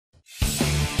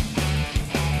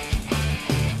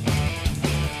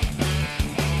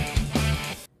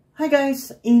Hi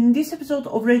guys, in this episode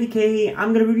of Ready K,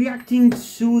 I'm gonna be reacting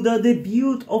to the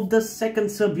debut of the second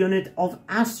subunit of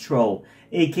ASTRO,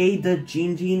 aka the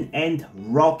Jinjin and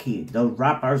Rocky, the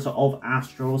rappers of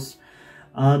ASTRO's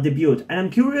debut. And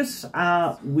I'm curious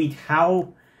with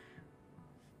how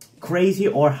crazy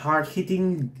or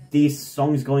hard-hitting this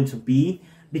song is going to be,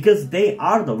 because they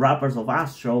are the rappers of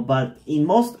ASTRO, but in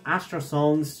most ASTRO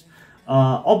songs,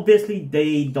 obviously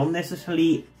they're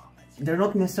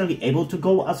not necessarily able to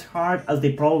go as hard as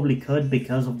they probably could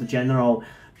because of the general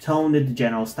tone and the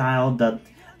general style that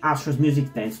ASTRO's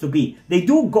music tends to be. They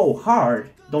do go hard,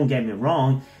 don't get me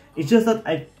wrong, it's just that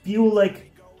I feel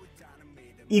like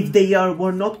if they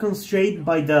were not constrained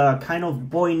by the kind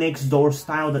of boy next door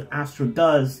style that ASTRO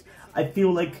does, I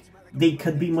feel like they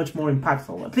could be much more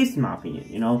impactful, at least in my opinion,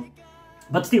 you know?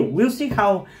 But still, we'll see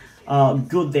how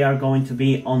good they are going to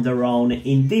be on their own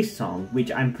in this song, which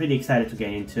I'm pretty excited to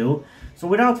get into. So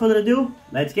without further ado,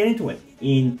 let's get into it.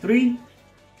 In 3,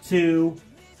 2,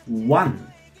 1.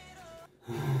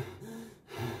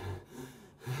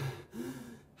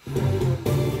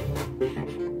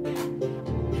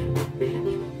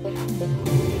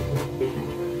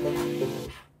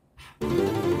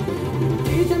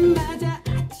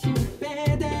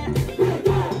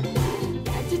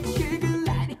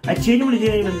 I genuinely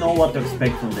didn't even know what to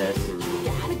expect from this.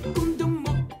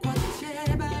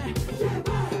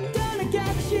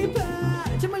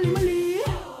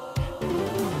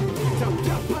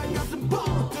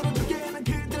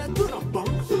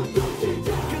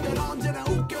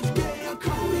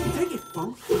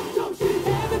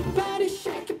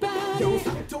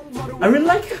 I really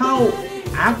like how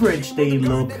average they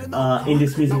look in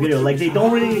this music video. Like, they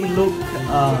don't really look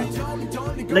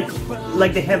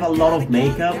like they have a lot of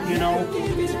makeup, you know?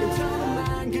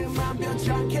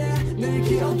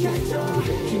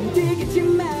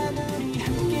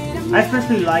 I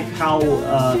especially like how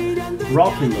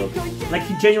Rocky looks. Like,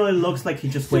 he genuinely looks like he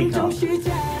just wake up.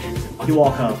 He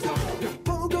woke up.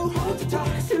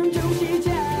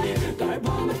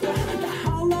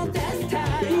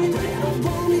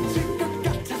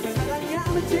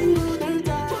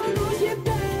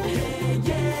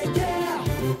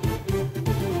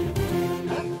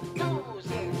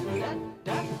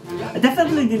 I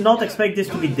definitely did not expect this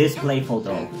to be this playful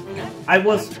though. I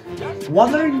was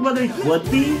wondering whether it would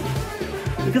be,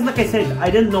 because like I said, I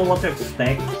didn't know what to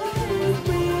expect.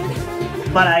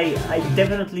 But I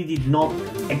definitely did not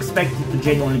expect it to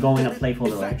genuinely go in a playful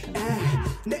direction.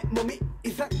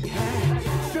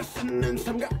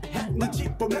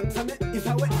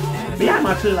 But yeah, I'm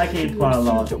actually liking it quite a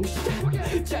lot.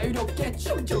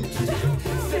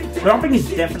 Rapping is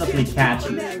definitely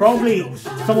catchy. Probably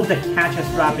some of the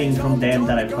catchiest rapping from them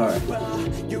that I've heard.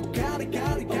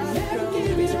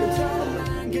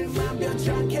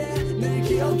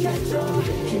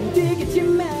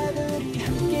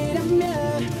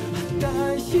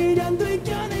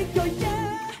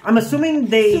 I'm assuming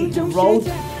they wrote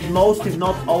most, if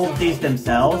not all of these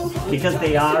themselves, because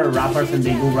they are rappers and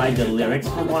they do write the lyrics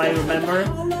from what I remember.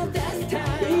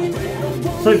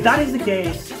 So if that is the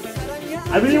case,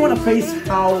 I really want to praise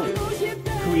how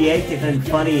creative and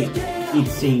funny it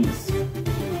seems.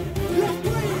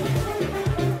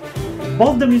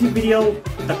 Both the music video,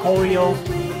 the choreo,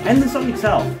 and the song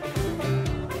itself.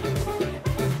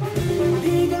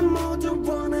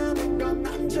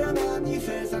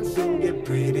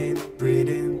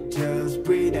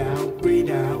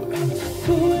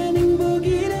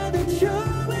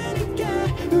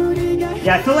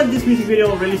 Yeah, I feel like this music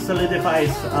video really solidifies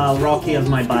Rocky as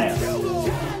my bias.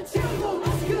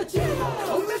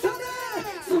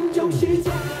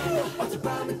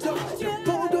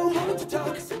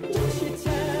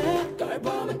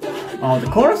 Oh, the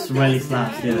chorus really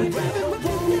slaps, dude.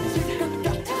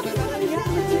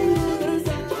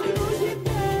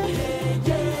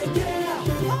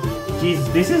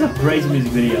 Jeez, this is a crazy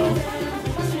music video.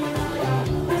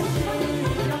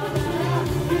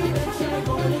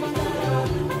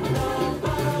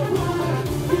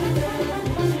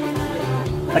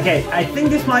 Okay, I think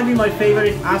this might be my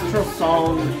favorite ASTRO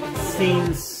song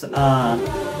since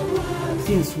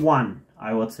 1,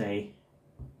 I would say.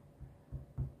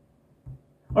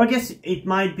 Or I guess it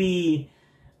might be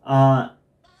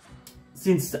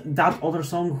since that other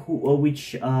song,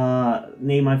 which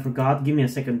name I forgot. Give me a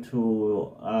second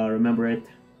to remember it.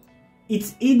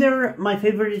 It's either my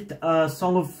favorite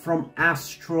song from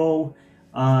ASTRO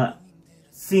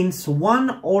since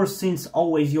 1 or since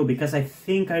Always You, because I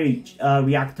think I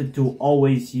reacted to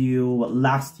Always You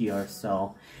last year,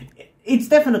 so it's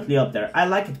definitely up there. I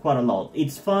like it quite a lot.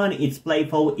 It's fun, it's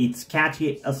playful, it's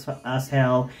catchy as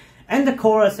hell, And the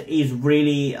chorus is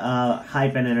really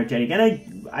hype and energetic, and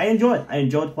I enjoy it. I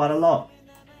enjoyed it quite a lot.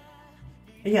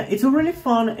 And yeah, it's a really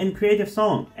fun and creative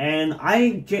song, and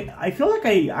I feel like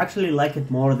I actually like it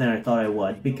more than I thought I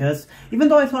would, because even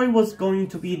though I thought it was going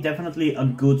to be definitely a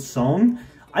good song,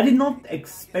 I did not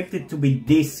expect it to be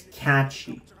this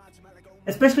catchy.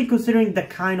 Especially considering the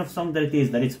kind of song that it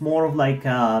is, that it's more of like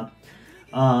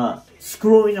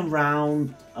screwing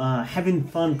around, having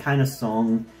fun kind of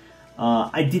song.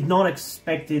 I did not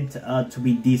expect it to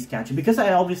be this catchy, because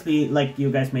I obviously, like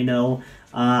you guys may know,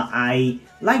 I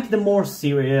like the more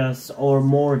serious or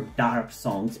more dark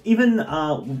songs. Even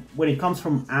when it comes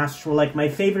from ASTRO, like my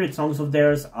favorite songs of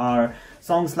theirs are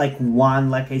songs like One,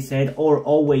 like I said, or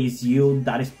Always You.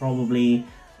 That is probably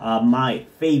my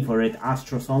favorite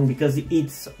ASTRO song, because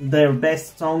it's their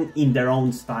best song in their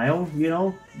own style, you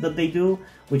know, that they do,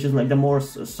 which is like the more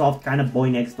soft kind of boy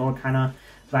next door kind of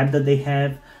vibe that they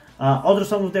have. Other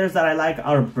songs of theirs that I like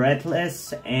are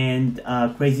Breathless and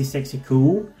Crazy Sexy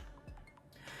Cool.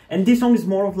 And this song is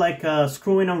more of like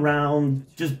screwing around,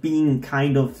 just being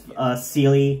kind of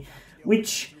silly,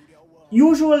 which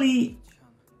usually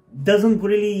doesn't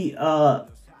really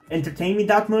entertain me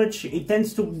that much. It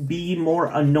tends to be more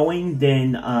annoying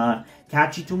than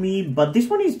catchy to me, but this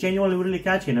one is genuinely really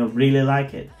catchy and I really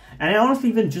like it. And I honestly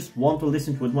even just want to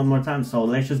listen to it one more time, so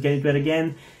let's just get into it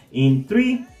again in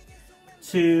 3,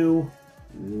 2,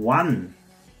 1.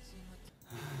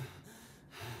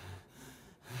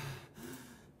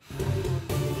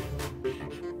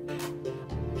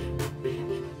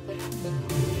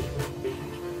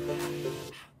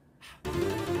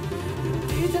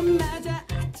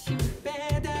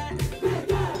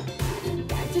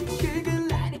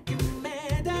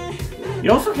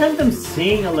 You also have them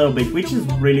sing a little bit, which is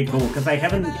really cool, because I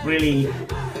haven't really...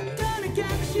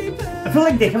 I feel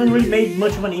like they haven't really made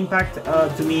much of an impact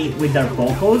to me with their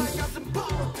vocals.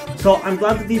 So I'm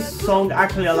glad that this song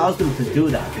actually allows them to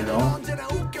do that, you know?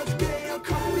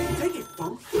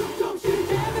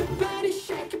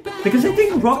 Because I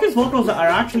think Rocky's vocals are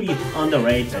actually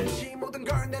underrated.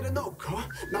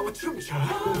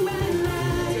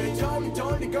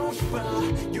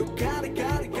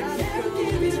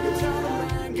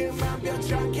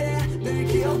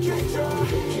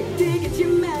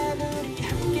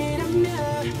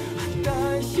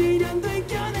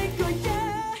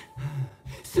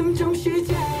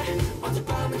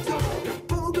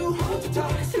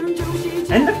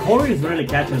 And the chorus is really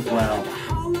catchy as well.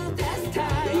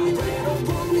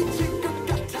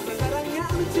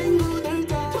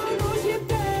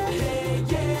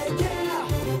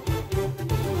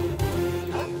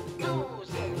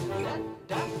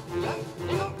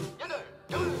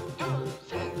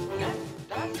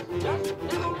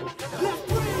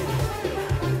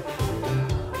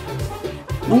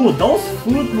 Ooh, those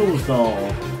flute moves though.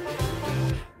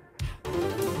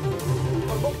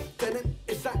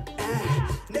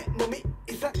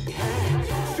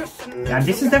 Yeah,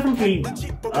 this is definitely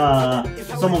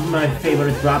some of my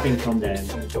favorite rapping from them.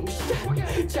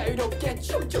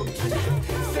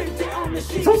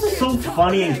 It's also so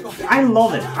funny and I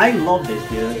love it. I love this,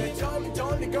 dude.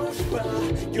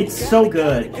 It's so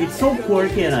good. It's so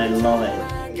quirky and I love it.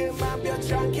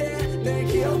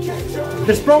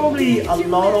 There's probably a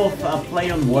lot of play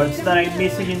on words that I'm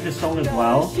missing in this song as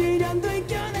well.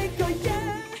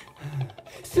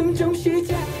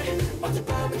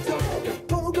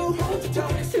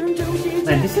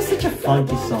 Man, this is such a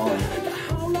funky song.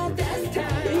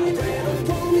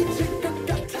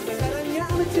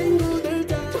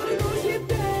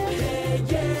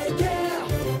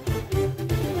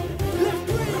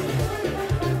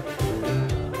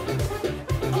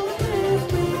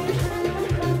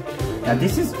 Yeah,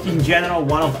 this is in general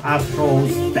one of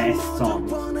ASTRO's best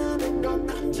songs.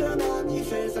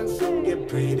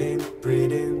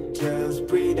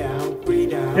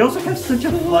 They also have such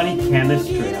a funny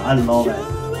chemistry. I love it.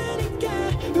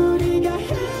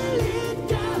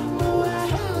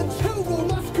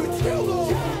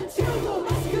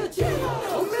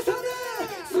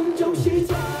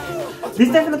 This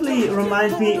definitely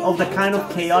reminds me of the kind of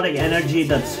chaotic energy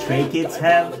that Stray Kids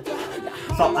have,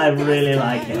 so I really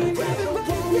like it.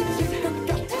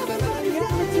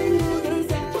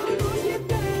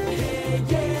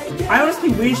 I honestly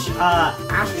wish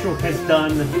ASTRO had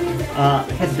done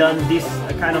this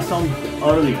kind of song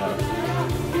earlier,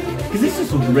 because this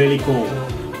is really cool.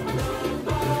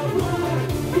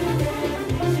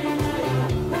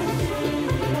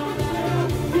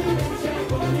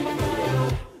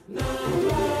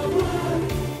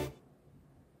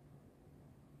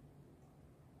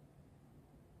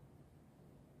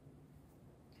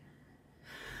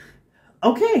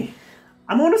 Okay,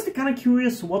 I'm honestly kind of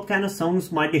curious what kind of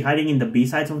songs might be hiding in the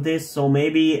B-sides of this, so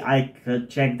maybe I could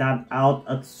check that out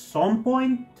at some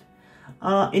point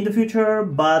in the future,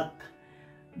 but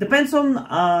depends on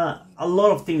a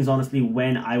lot of things, honestly,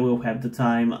 when I will have the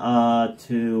time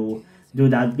to do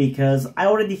that, because I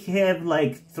already have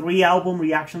like 3 album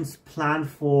reactions planned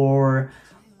for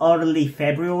early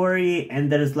February, and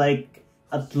there's like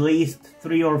at least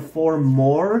 3 or 4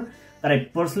 more that I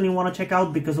personally want to check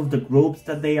out because of the groups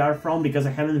that they are from, because I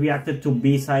haven't reacted to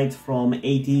B-sides from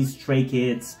 80s, Stray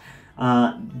Kids,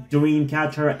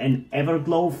 Dreamcatcher and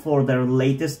Everglow for their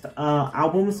latest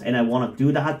albums, and I want to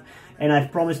do that. And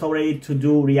I've promised already to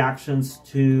do reactions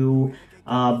to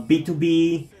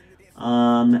B2B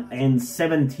and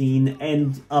 17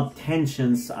 and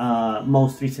Tension's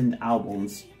most recent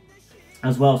albums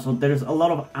as well. So there's a lot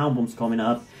of albums coming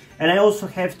up. And I also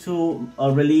have to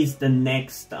release the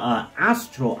next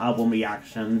ASTRO album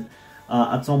reaction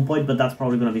at some point, but that's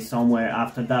probably going to be somewhere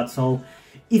after that. So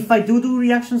if I do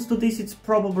reactions to this, it's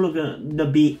probably going to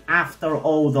be after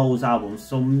all those albums.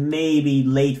 So maybe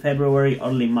late February,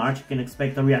 early March, you can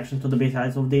expect a reaction to the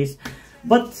B-sides of this.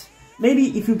 But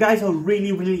maybe if you guys are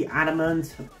really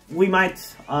adamant, we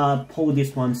might pull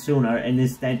this one sooner and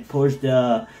instead push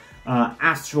the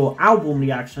ASTRO album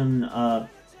reaction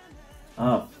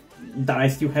that I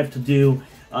still have to do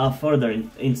further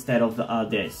instead of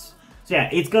this. So yeah,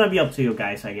 it's gonna be up to you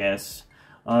guys, I guess.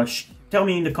 Tell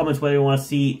me in the comments whether you want to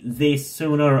see this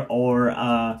sooner or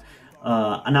an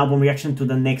album reaction to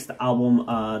the next album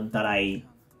that I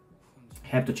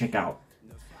have to check out.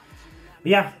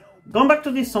 But yeah, going back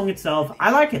to this song itself,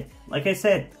 I like it. Like I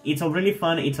said, it's a really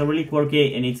fun, it's a really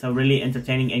quirky, and it's a really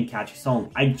entertaining and catchy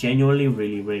song. I genuinely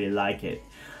really like it.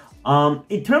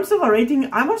 In terms of a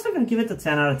rating, I'm also going to give it a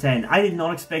 10 out of 10. I did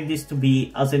not expect this to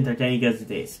be as entertaining as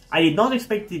it is. I did not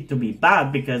expect it to be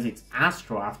bad because it's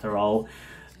ASTRO after all.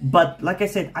 But like I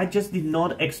said, I just did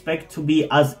not expect to be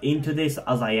as into this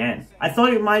as I am. I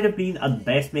thought it might have been at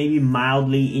best maybe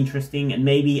mildly interesting, and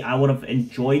maybe I would have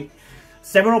enjoyed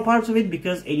several parts of it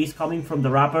because it is coming from the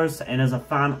rappers, and as a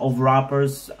fan of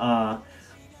rappers,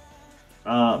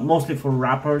 mostly for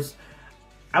rappers,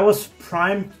 I was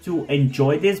primed to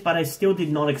enjoy this, but I still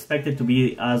did not expect it to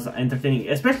be as entertaining,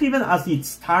 especially even as it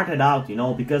started out, you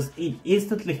know, because it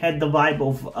instantly had the vibe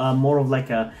of more of like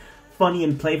a funny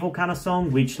and playful kind of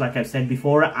song, which, like I've said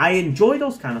before, I enjoy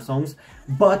those kind of songs,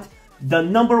 but the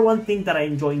 #1 thing that I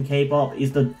enjoy in K-pop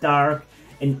is the dark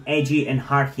and edgy and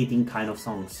hard-hitting kind of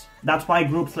songs. That's why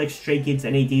groups like Stray Kids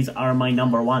and 80s are my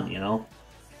 #1, you know?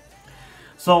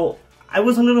 So I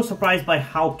was a little surprised by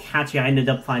how catchy I ended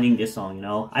up finding this song, you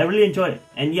know? I really enjoyed it.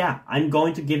 And yeah, I'm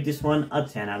going to give this one a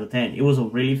 10 out of 10. It was a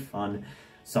really fun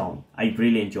song. I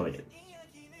really enjoyed it.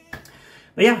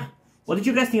 But yeah, what did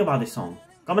you guys think about this song?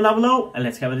 Comment down below and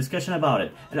let's have a discussion about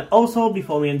it. And also,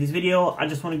 before we end this video, I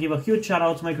just want to give a huge shout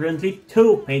out to my currently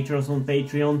 2 patrons on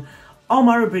Patreon,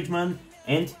 Omar Bridgman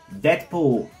and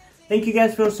Deadpool. Thank you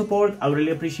guys for your support. I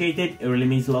really appreciate it. It really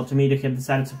means a lot to me to have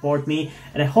decided to support me.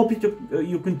 And I hope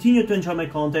you continue to enjoy my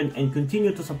content and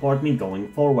continue to support me going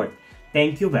forward.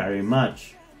 Thank you very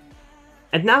much.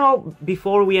 And now,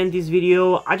 before we end this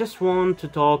video, I just want to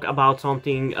talk about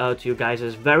something to you guys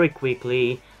very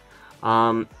quickly.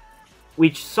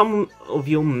 Which some of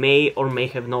you may or may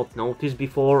have not noticed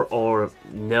before or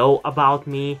know about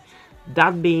me.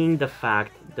 That being the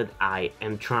fact that I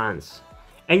am trans.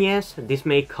 And yes, this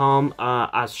may come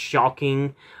as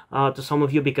shocking to some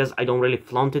of you because I don't really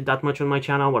flaunt it that much on my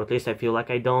channel, or at least I feel like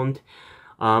I don't.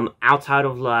 Outside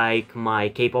of like my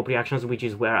K-pop reactions, which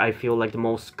is where I feel like the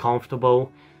most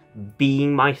comfortable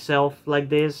being myself like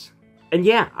this. And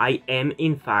yeah, I am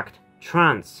in fact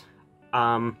trans.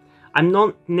 I'm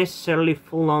not necessarily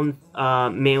full-on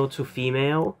male to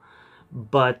female,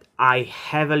 but I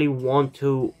heavily want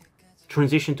to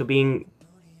transition to being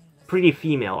pretty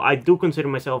female. I do consider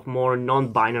myself more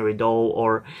non-binary though,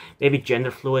 or maybe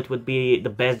gender fluid would be the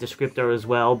best descriptor as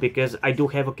well, because I do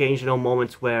have occasional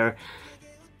moments where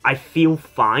I feel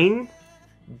fine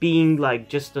being like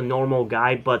just a normal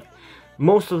guy, but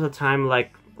most of the time,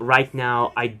 like right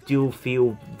now, I do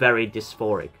feel very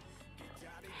dysphoric.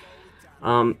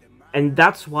 And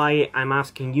that's why I'm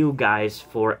asking you guys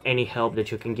for any help that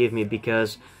you can give me,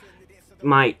 because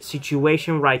my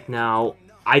situation right now,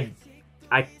 I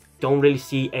don't really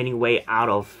see any way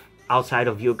outside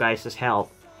of you guys'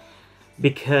 help.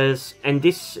 Because, and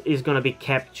this is gonna be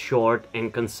kept short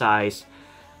and concise,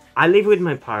 I live with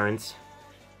my parents.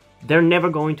 They're never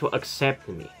going to accept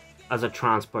me as a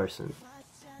trans person.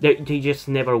 They just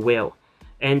never will.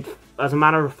 And as a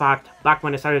matter of fact, back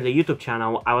when I started the YouTube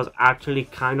channel, I was actually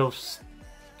kind of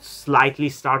slightly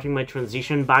starting my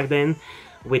transition back then,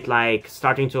 with like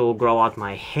starting to grow out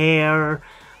my hair.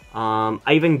 I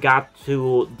even got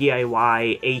to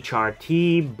DIY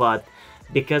HRT, but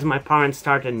because my parents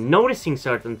started noticing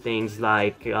certain things,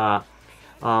 like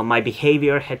my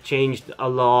behavior had changed a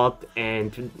lot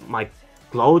and my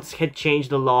clothes had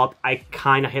changed a lot, I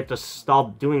kind of had to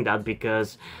stop doing that,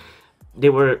 because they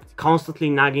were constantly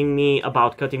nagging me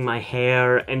about cutting my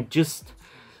hair and just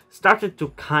started to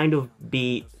kind of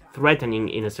be threatening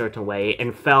in a certain way,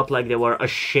 and felt like they were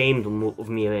ashamed of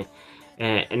me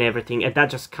and everything. And that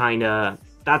just kind of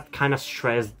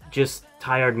stress just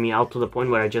tired me out to the point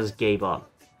where I just gave up.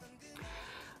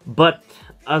 But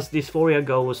as dysphoria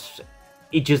goes,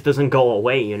 it just doesn't go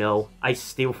away, you know. I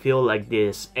still feel like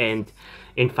this, and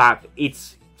in fact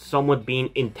it's somewhat been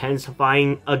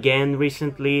intensifying again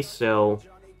recently, so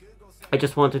I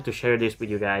just wanted to share this with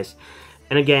you guys.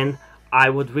 And again, I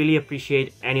would really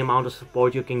appreciate any amount of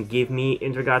support you can give me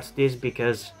in regards to this,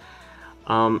 because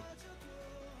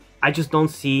I just don't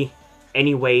see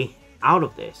any way out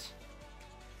of this.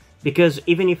 Because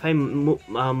even if I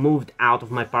moved out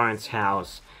of my parents'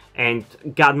 house and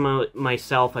got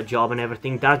myself a job and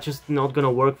everything, that's just not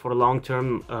gonna work for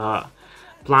long-term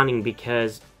planning,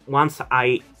 because once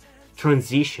I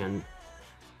transition,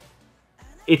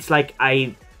 it's like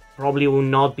I probably will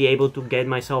not be able to get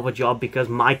myself a job, because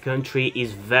my country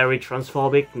is very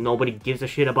transphobic. Nobody gives a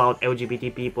shit about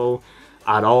LGBT people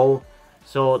at all.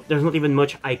 So there's not even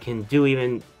much I can do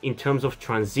even in terms of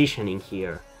transitioning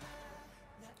here.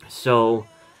 So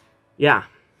yeah,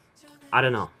 I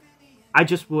don't know. I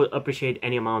just would appreciate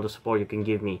any amount of support you can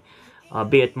give me,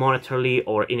 be it monetarily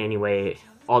or in any way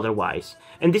otherwise.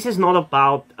 And this is not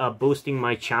about boosting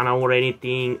my channel or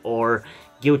anything, or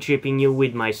guilt-tripping you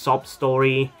with my sob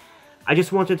story. I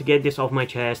just wanted to get this off my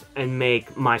chest and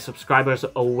make my subscribers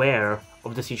aware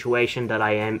of the situation that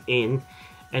I am in,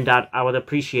 and that I would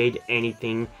appreciate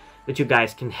anything that you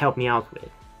guys can help me out with.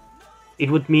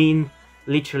 It would mean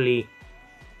literally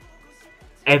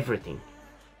everything.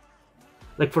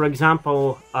 Like, for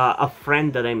example, a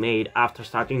friend that I made after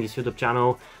starting this YouTube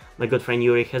channel, my good friend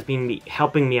Yuri, has been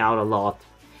helping me out a lot.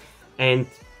 And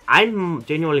I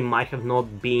genuinely might have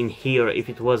not been here if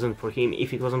it wasn't for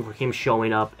him,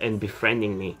 showing up and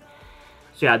befriending me.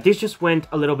 So yeah, this just went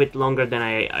a little bit longer than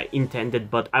I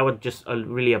intended, but I would just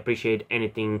really appreciate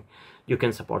anything you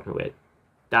can support me with.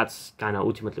 That's kind of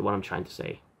ultimately what I'm trying to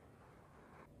say.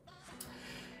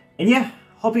 And yeah,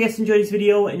 hope you guys enjoyed this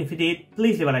video, and if you did,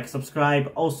 please leave a like,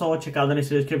 subscribe. Also, check out the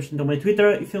description to my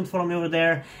Twitter if you don't follow me over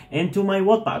there, and to my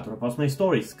Wattpad to post my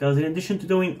stories, because in addition to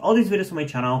doing all these videos on my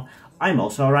channel, I'm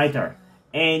also a writer.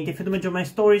 And if you don't enjoy my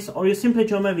stories, or you simply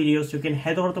enjoy my videos, you can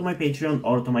head over to my Patreon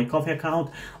or to my Ko-fi account,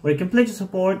 where you can pledge your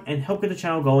support and help get the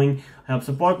channel going, help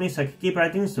support me so I can keep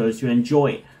writing stories you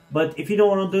enjoy. But if you don't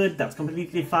want to do it, that's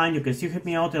completely fine. You can still help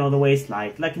me out in other ways,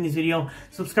 like liking this video,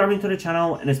 subscribing to the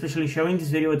channel, and especially sharing this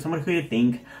video with someone who you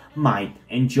think might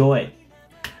enjoy it.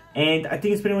 And I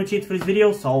think it's pretty much it for this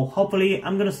video, so hopefully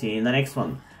I'm gonna see you in the next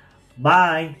one.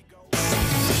 Bye!